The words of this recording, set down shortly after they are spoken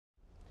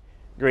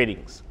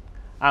Greetings.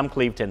 I'm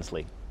Cleve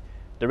Tinsley,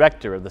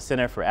 Director of the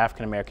Center for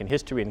African American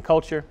History and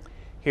Culture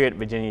here at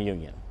Virginia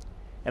Union.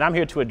 And I'm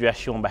here to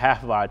address you on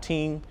behalf of our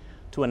team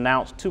to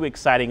announce two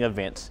exciting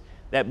events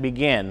that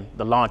begin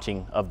the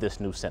launching of this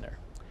new center.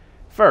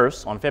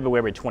 First, on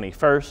February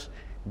 21st,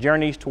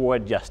 Journeys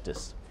Toward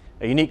Justice,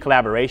 a unique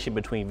collaboration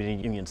between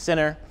Virginia Union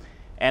Center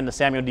and the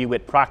Samuel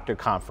DeWitt Proctor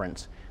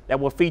Conference that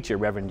will feature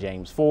Reverend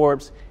James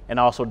Forbes and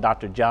also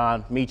Dr.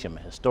 Jon Meacham,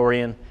 a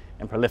historian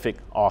and prolific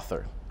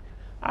author.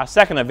 Our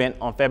second event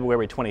on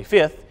February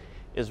 25th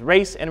is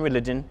Race and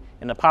Religion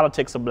in the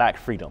Politics of Black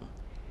Freedom.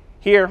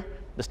 Here,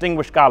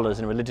 distinguished scholars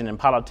in religion and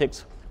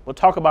politics will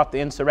talk about the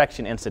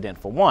insurrection incident,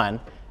 for one,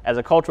 as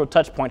a cultural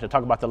touch point to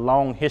talk about the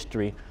long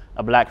history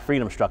of Black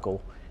freedom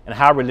struggle and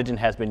how religion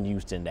has been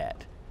used in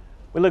that.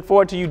 We look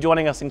forward to you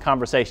joining us in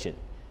conversation.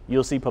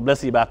 You'll see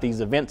publicity about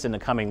these events in the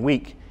coming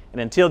week.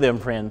 And until then,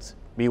 friends,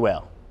 be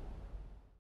well.